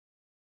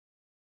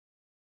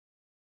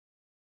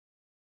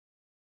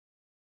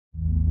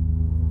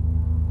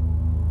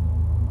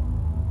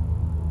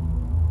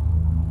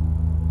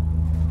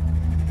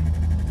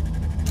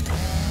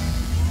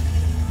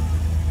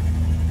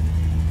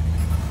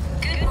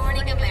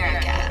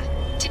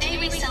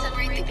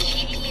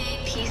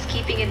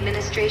keeping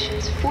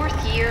administration's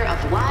 4th year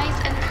of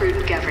wise and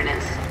prudent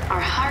governance.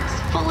 Our hearts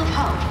full of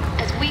hope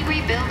as we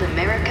rebuild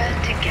America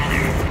together.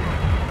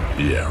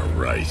 Yeah,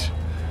 right.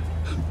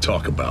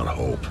 Talk about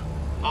hope.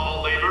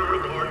 All labor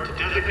report to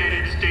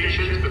designated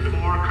stations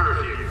before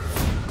curfew.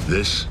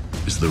 This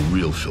is the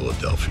real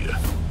Philadelphia,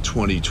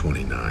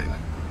 2029.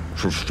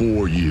 For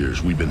 4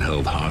 years, we've been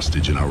held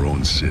hostage in our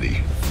own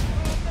city.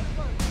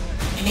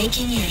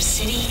 Making your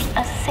city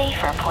A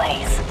safer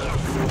place.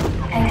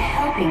 And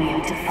helping you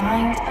to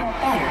find a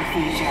better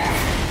future.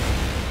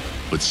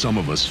 But some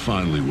of us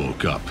finally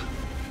woke up.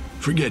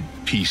 Forget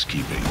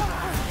peacekeeping.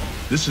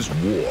 This is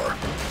war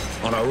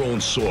on our own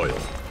soil.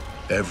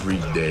 Every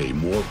day,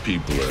 more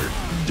people are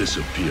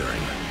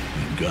disappearing.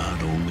 And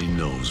God only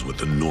knows what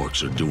the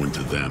Norks are doing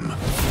to them.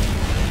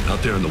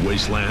 Out there in the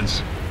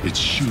wastelands, it's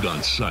shoot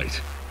on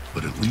sight.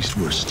 But at least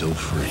we're still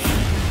free.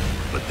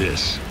 But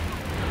this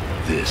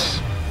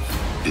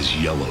is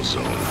Yellow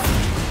Zone.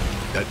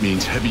 That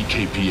means heavy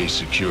KPA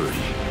security.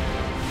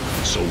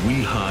 So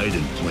we hide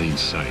in plain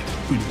sight.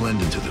 We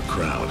blend into the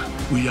crowd.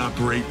 We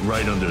operate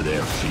right under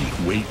their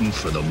feet, waiting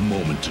for the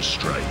moment to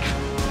strike.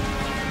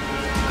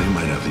 They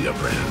might have the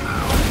upper hand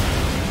now.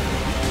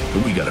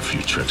 But we got a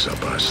few tricks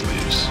up our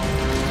sleeves.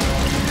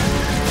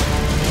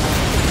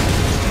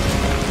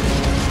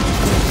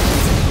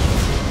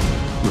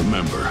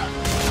 Remember,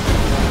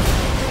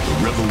 the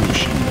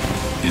revolution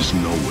is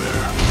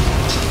nowhere.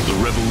 The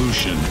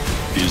revolution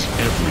is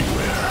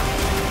everywhere.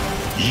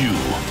 You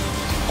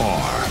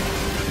are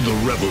the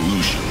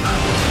revolution.